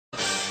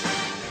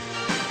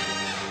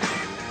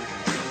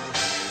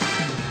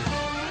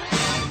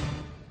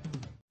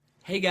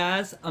Hey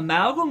guys,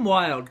 Amalgam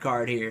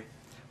Wildcard here.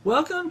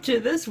 Welcome to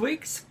this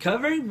week's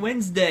Covering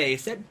Wednesday,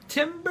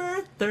 September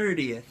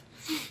 30th.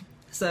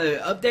 So,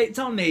 updates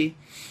on me.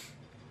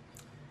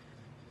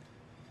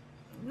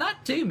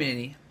 Not too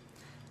many.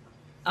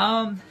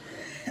 The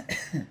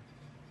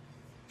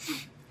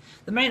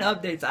main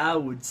updates I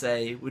would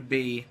say would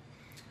be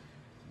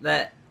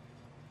that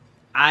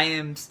I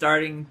am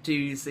starting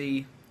to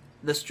see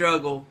the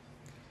struggle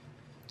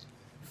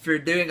for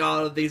doing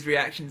all of these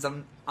reactions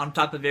on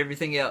top of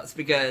everything else,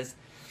 because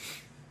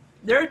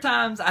there are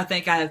times I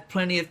think I have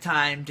plenty of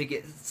time to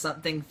get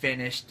something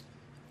finished,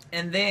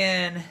 and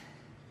then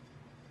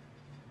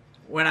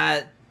when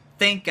I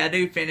think I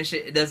do finish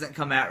it, it doesn't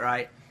come out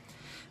right.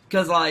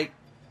 Because like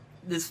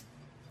this,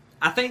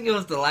 I think it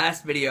was the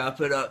last video I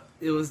put up,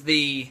 it was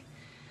the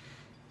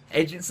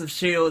Agents of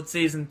S.H.I.E.L.D.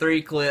 Season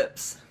 3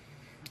 clips.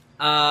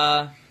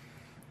 The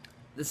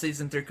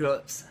Season 3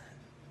 clips.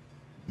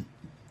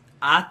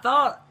 I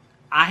thought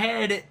I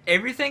had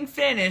everything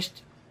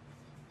finished,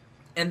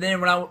 and then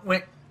when I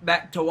went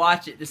back to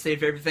watch it to see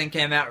if everything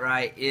came out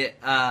right, it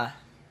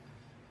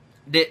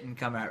didn't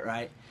come out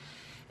right.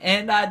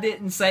 And I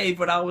didn't save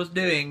what I was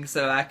doing,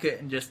 so I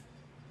couldn't just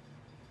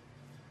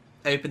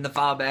open the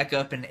file back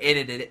up and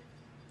edit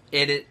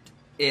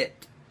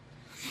it.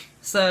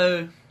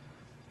 So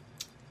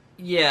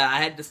yeah,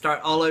 I had to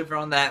start all over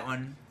on that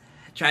one.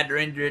 I tried to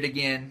render it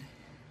again.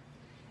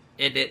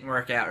 It didn't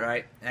work out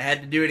right. I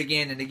had to do it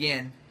again and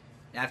again.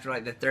 After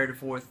like the third or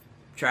fourth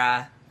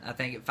try, I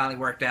think it finally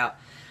worked out.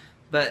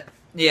 But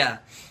yeah,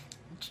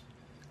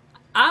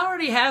 I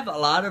already have a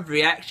lot of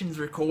reactions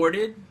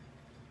recorded.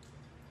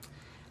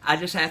 I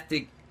just have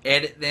to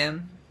edit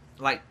them,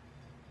 like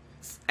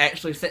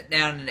actually sit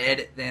down and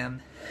edit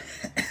them.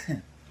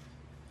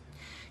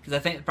 Because I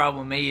think the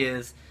problem with me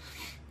is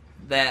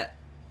that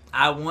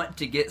I want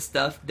to get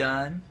stuff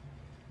done,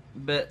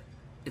 but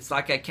it's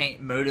like I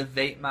can't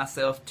motivate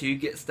myself to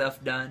get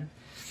stuff done.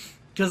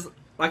 Because,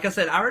 like I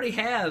said, I already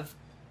have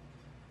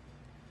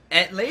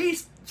at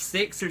least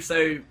 6 or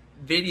so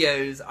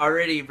videos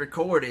already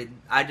recorded.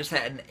 I just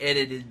hadn't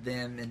edited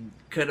them and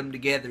cut them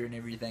together and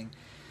everything.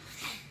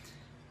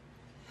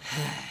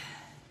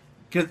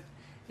 Because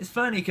it's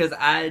funny, because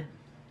I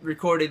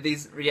recorded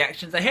these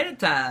reactions ahead of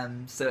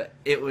time so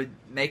it would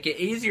make it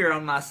easier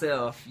on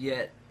myself,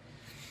 yet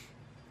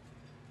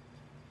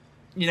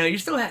you know, you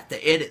still have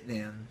to edit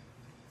them.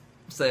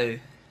 So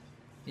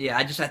yeah,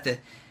 I just have to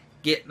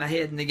get my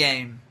head in the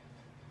game.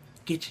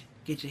 Get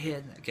your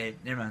head. Okay,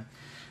 never mind.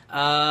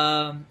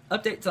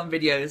 Updates on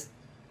videos.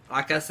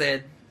 Like I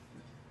said,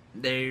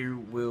 they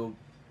will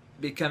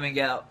be coming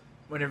out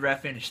whenever I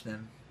finish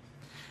them.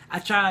 I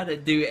try to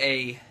do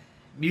a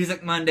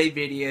Music Monday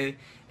video,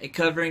 a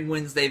Covering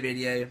Wednesday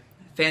video,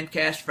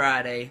 Fancast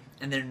Friday,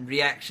 and then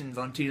reactions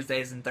on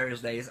Tuesdays and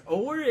Thursdays.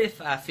 Or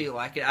if I feel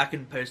like it, I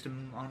can post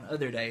them on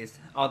other days.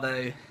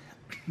 Although,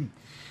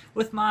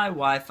 with my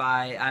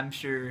Wi-Fi, I'm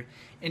sure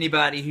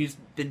anybody who's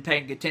been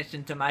paying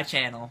attention to my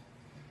channel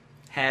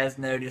has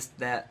noticed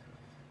that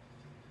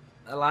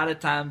a lot of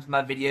times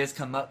my videos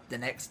come up the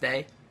next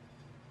day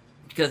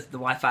because the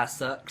Wi-Fi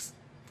sucks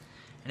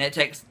and it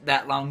takes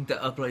that long to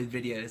upload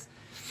videos.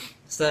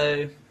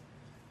 So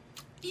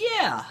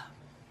yeah,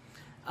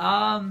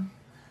 I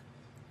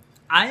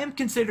am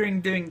considering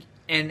doing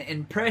an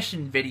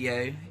impression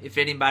video if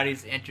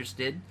anybody's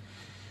interested.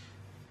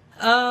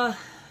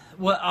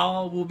 What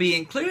all will be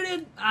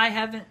included, I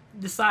haven't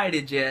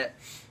decided yet.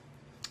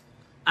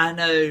 I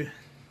know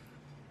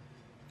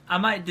I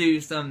might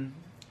do some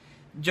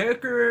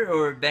Joker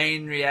or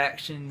Bane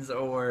reactions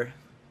or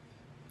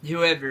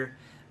whoever,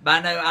 but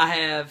I know I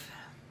have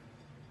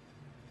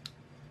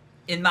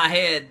in my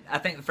head, I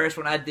think the first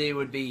one I'd do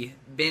would be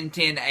Ben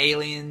 10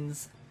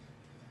 Aliens,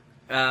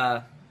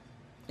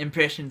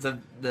 impressions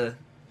of the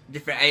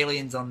different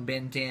aliens on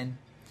Ben 10,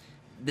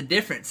 the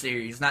different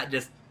series, not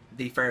just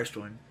the first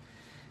one,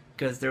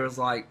 because there was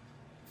like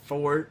 3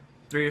 or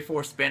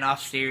 4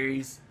 spin-off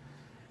series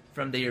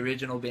from the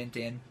original Ben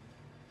 10.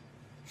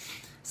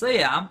 So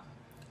yeah,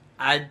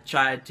 I'd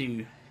try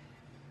to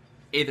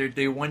either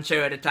do one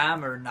show at a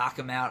time or knock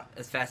them out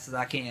as fast as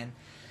I can.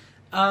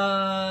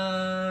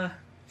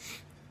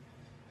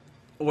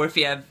 Or if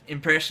you have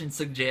impression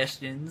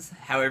suggestions,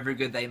 however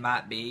good they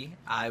might be,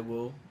 I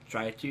will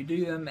try to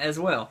do them as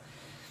well.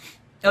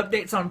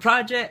 Updates on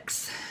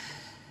projects.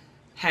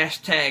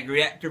 Hashtag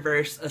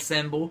Reactorverse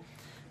Assemble.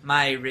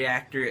 My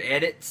reactor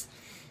edits.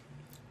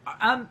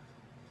 I'm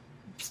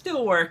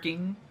still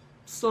working,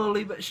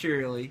 slowly but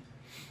surely.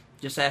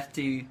 Just have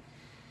to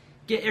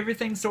get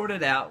everything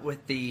sorted out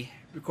with the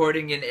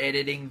recording and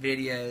editing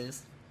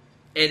videos.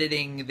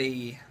 Editing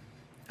the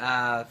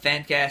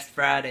Fancast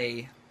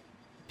Friday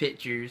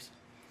pictures,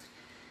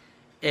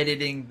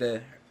 editing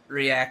the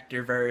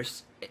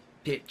Reactorverse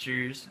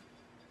pictures,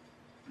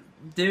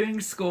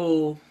 doing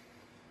school,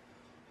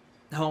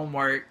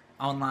 homework,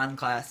 online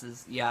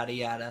classes, yada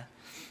yada.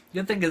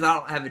 Good thing is I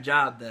don't have a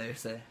job though,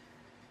 so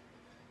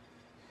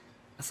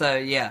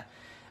yeah.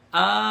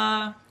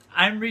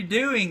 I'm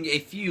redoing a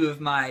few of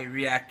my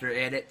reactor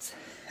edits.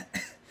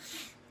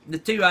 the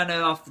two I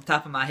know off the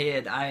top of my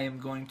head, I am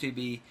going to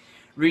be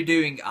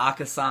redoing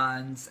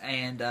Akasan's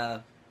and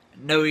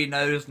No He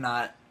Knows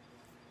Not,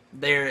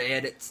 their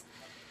edits.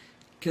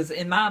 Because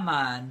in my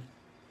mind,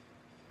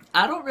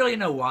 I don't really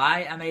know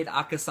why I made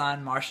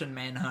Akasan Martian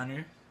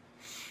Manhunter.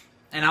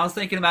 And I was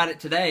thinking about it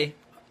today.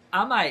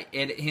 I might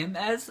edit him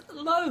as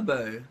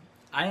Lobo.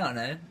 I don't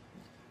know.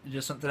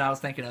 Just something I was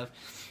thinking of.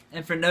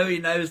 And for No He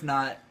Knows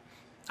Not,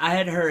 I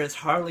had her as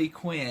Harley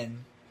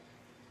Quinn.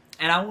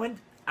 And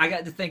I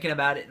got to thinking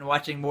about it and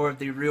watching more of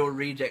the Real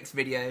Rejects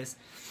videos.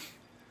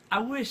 I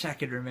wish I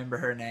could remember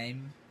her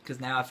name, because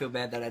now I feel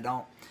bad that I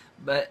don't.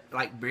 But,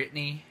 like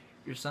Brittany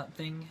or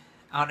something.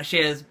 I don't know,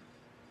 she has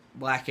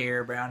black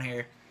hair, brown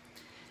hair.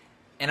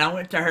 And I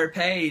went to her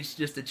page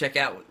just to check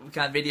out what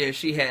kind of videos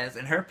she has,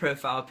 and her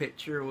profile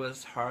picture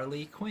was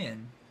Harley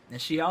Quinn.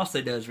 And she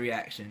also does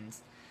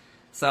reactions.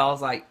 So I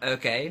was like,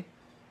 okay,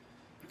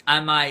 I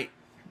might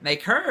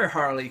make her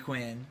Harley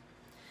Quinn,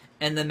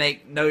 and then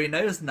make No He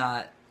Knows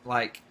Not,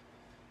 like,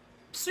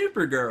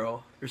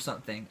 Supergirl or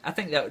something. I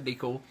think that would be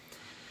cool.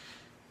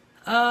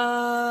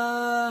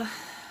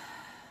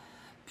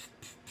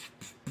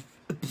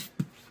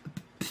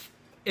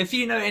 If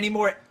you know any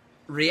more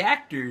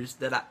reactors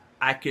that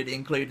I could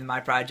include in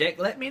my project,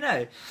 let me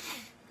know.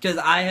 Because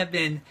I have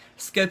been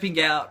scoping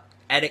out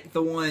Addict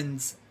the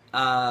One's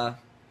How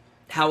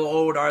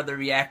Old Are the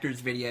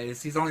Reactors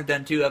videos. He's only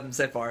done 2 of them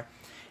so far.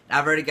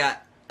 I've already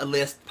got a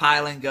list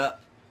piling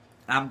up.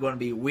 I'm going to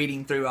be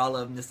weeding through all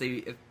of them to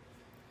see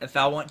if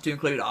I want to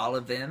include all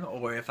of them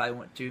or if I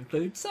want to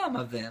include some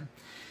of them.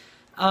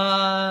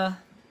 Fancast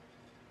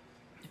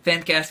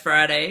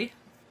Friday.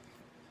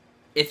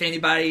 If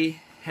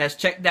anybody has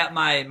checked out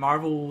my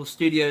Marvel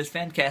Studios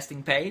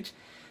fancasting page,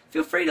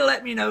 feel free to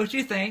let me know what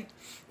you think.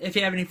 If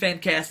you have any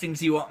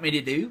fancastings you want me to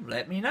do,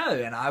 let me know,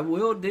 and I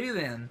will do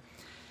them.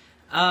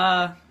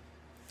 So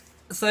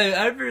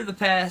over the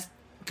past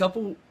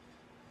couple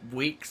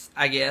weeks,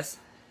 I guess,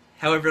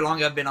 however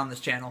long I've been on this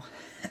channel,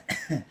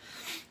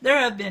 there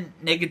has been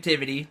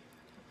negativity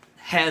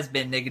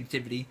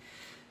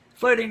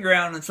floating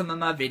around in some of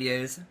my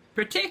videos,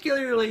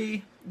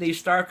 particularly the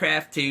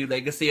StarCraft II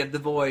Legacy of the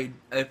Void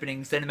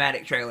opening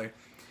cinematic trailer.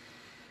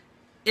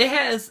 It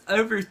has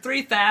over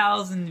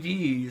 3,000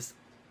 views,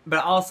 but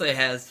it also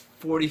has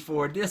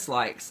 44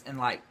 dislikes and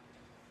like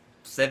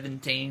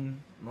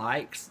 17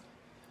 likes.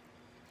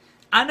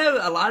 I know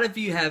a lot of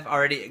you have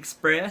already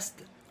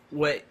expressed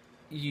what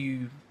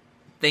you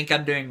think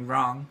I'm doing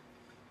wrong,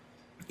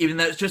 even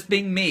though it's just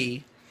being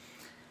me.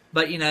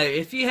 But, you know,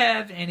 if you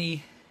have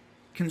any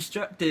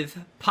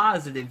constructive,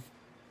 positive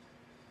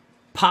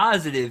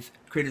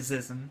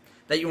criticism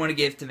that you want to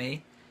give to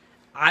me,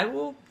 I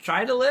will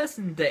try to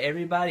listen to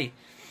everybody.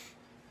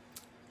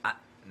 I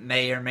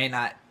may or may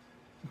not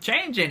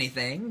change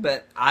anything,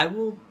 but I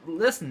will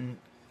listen,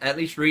 at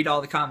least read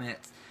all the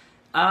comments.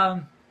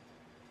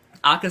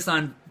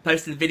 Akasan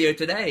posted a video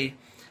today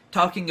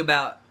talking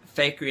about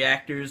fake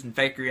reactors and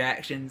fake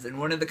reactions, and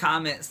one of the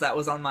comments that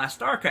was on my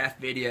StarCraft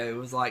video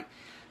was like,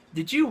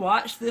 "Did you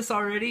watch this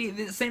already?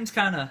 It seems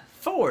kind of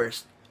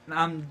forced." And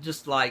I'm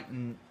just like,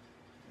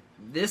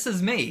 this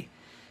is me.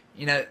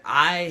 You know,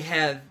 I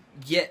have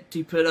yet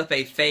to put up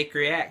a fake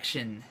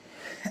reaction.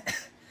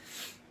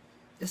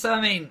 So,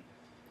 I mean,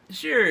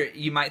 sure,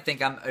 you might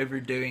think I'm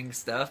overdoing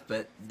stuff,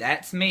 but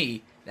that's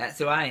me. That's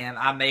who I am.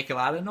 I make a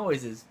lot of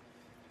noises.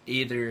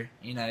 Either,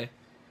 you know,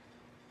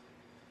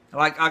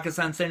 like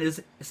Akasan said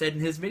in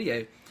his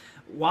video,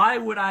 why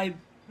would I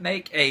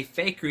make a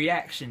fake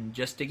reaction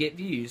just to get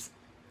views?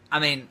 I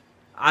mean,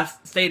 I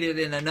stated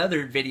in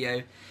another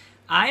video,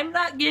 I'm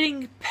not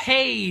getting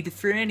paid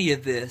for any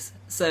of this.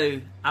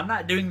 So, I'm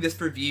not doing this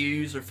for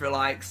views or for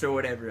likes or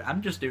whatever.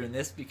 I'm just doing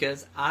this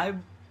because I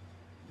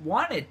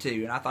wanted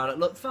to and I thought it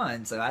looked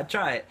fun, so I'd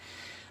try it.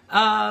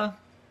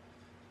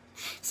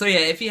 So yeah,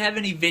 if you have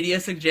any video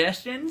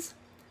suggestions,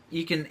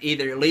 you can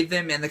either leave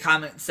them in the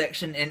comment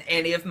section in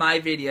any of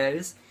my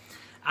videos.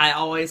 I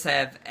always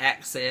have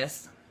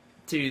access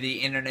to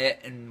the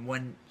internet in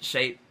one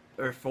shape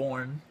or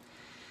form.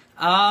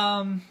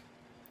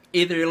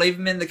 Either leave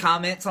them in the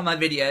comments on my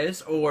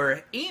videos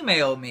or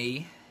email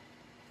me.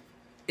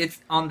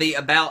 It's on the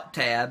About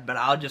tab, but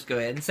I'll just go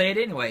ahead and say it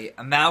anyway.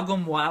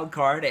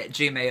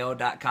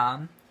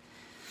 amalgamwildcard@gmail.com.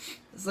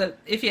 So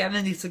if you have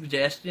any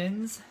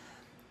suggestions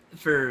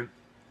for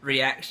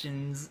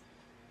reactions,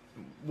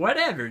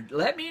 whatever,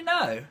 let me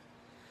know.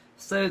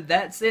 So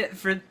that's it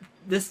for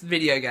this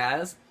video,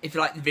 guys. If you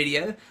like the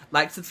video,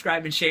 like,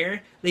 subscribe, and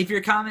share. Leave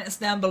your comments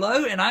down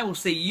below, and I will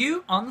see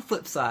you on the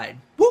flip side.